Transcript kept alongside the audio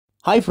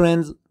Hi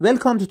friends,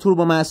 welcome to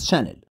TurboMaths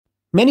channel.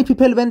 Many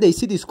people when they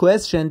see this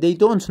question, they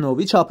don't know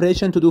which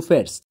operation to do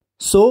first.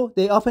 So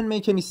they often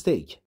make a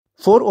mistake.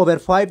 4 over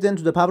 5 then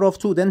to the power of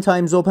 2 then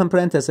times open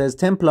parentheses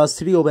 10 plus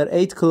 3 over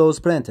 8 close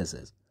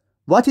parentheses.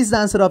 What is the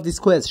answer of this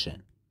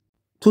question?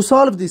 To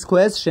solve this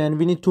question,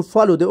 we need to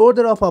follow the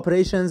order of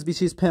operations,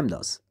 which is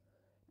PEMDAS.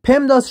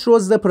 PEMDAS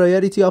shows the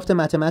priority of the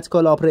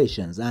mathematical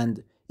operations,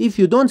 and if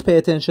you don't pay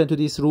attention to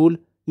this rule,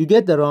 you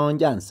get the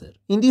wrong answer.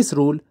 In this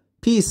rule,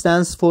 P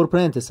stands for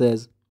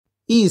parentheses,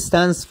 E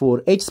stands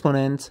for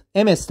exponent,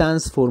 M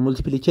stands for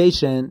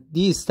multiplication,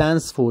 D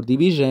stands for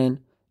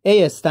division,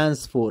 A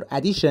stands for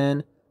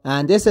addition,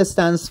 and S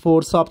stands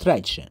for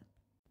subtraction.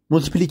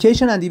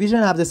 Multiplication and division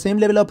have the same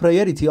level of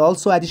priority,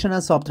 also addition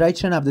and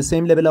subtraction have the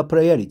same level of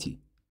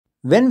priority.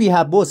 When we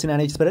have both in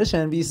an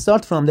expression, we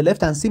start from the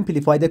left and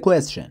simplify the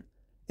question.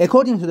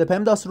 According to the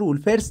PEMDAS rule,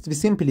 first we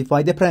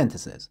simplify the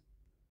parentheses.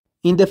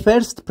 In the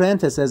first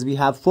parentheses, we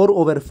have 4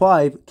 over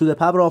 5 to the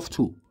power of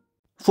 2.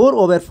 4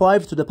 over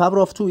 5 to the power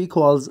of 2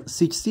 equals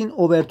 16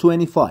 over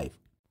 25.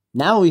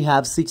 Now we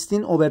have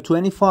 16 over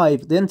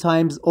 25 then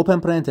times open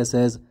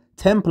parentheses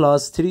 10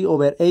 plus 3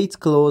 over 8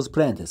 close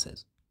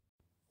parentheses.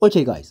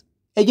 Okay guys,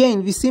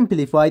 again we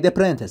simplify the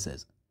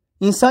parentheses.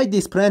 Inside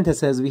these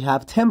parentheses we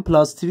have 10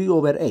 plus 3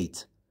 over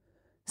 8.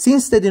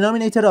 Since the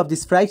denominator of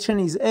this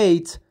fraction is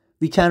 8,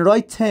 we can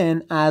write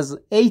 10 as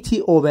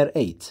 80 over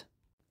 8.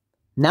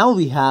 Now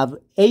we have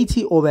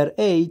 80 over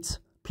 8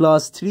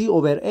 plus 3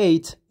 over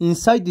 8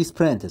 inside these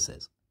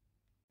parentheses.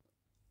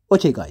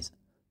 Okay guys,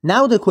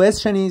 now the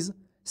question is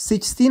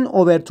 16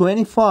 over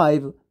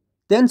 25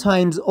 then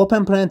times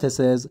open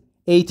parentheses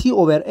 80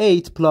 over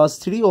 8 plus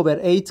 3 over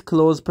 8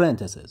 close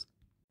parentheses.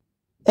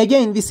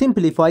 Again we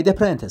simplify the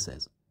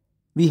parentheses.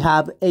 We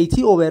have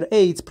 80 over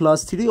 8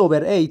 plus 3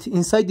 over 8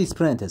 inside these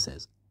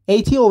parentheses.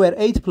 80 over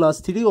 8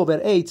 plus 3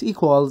 over 8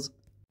 equals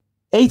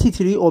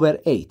 83 over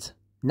 8.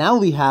 Now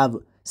we have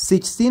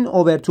 16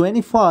 over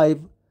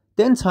 25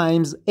 then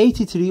times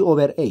 83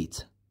 over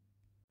 8.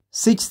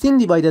 16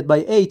 divided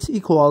by 8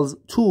 equals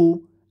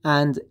 2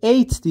 and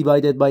 8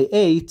 divided by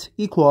 8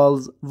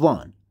 equals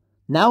 1.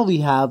 Now we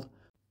have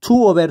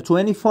 2 over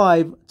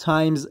 25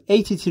 times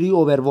 83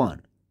 over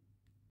 1.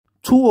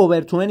 2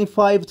 over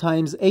 25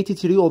 times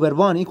 83 over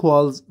 1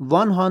 equals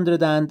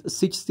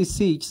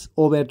 166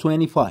 over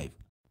 25.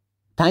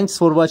 Thanks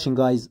for watching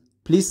guys.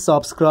 Please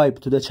subscribe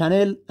to the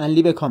channel and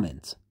leave a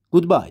comment.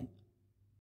 Goodbye.